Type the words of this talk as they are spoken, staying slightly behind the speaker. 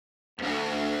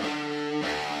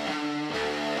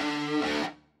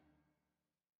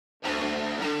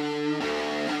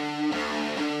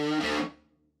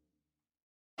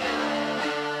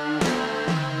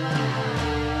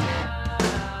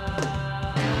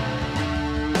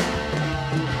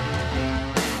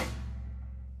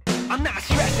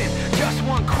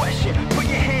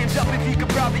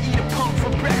rather eat a punk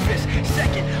for breakfast.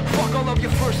 Second, fuck all of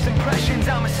your first impressions.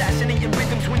 I'm assassinating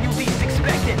rhythms when you least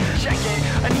expect it. Check it,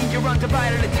 I need your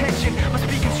undivided attention. I'm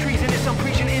speaking treasonous, I'm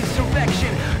preaching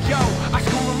insurrection. Yo, I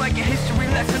school them like a history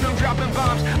lesson. I'm dropping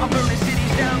bombs, I'm burning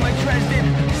cities down like Dresden.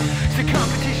 It's a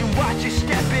competition, watch your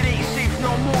step. It ain't safe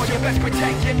no more, you best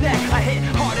protect your neck. I hit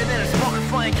harder than a sparking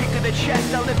flying kick to the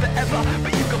chest. I'll live forever,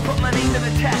 but you can put my name to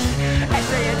the test.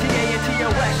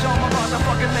 S-A-N-T-A-N-T-O-S. All my bars are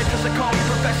fucking mentors, so call me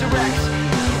Professor X.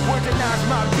 Words of Nas,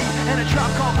 Mob Deep, and a drop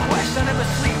called Quest. I never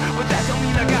sleep, but that don't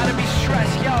mean I gotta be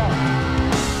stressed, yo.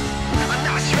 I'm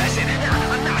not stressing,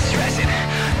 nah, I'm not stressing.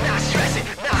 Not stressing,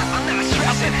 nah, I'm not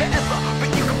stressing. I'll live forever, but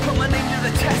you can put my name to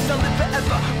the test. I'll live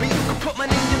forever, but you can put my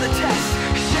name to the test.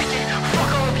 Second,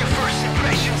 fuck all of your first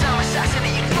impressions. I'm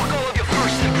assassinating, fuck all of your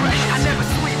first impressions. I never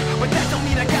sleep, but that don't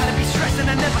mean I gotta be stressing.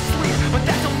 I never sleep, but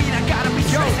that don't mean I gotta be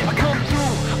stressing. Yo, I come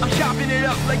through, I'm chopping it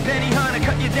up like Benny Hanna.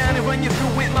 Cut you down and run you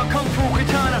through with my kung fu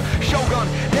katana. Shogun,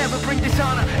 never bring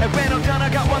dishonor. At Randall Dunn, I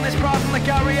got one that's problem like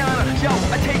Ariana. Yo,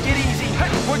 I take it easy,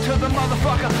 word to the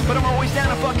motherfucker, but I'm always down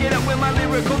to fuck it up with my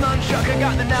lyrical nunchuck. I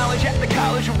got the knowledge at the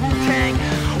college of Wu-Tang.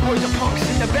 Words of punks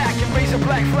in the back and raise a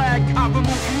black flag. I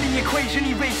remove from the equation,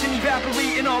 erasing,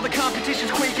 evaporating all the competition's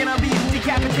quaking. I'm being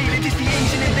decapitated, it's the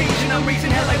Asian invasion. I'm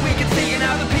raising hell like we can see, and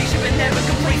I'm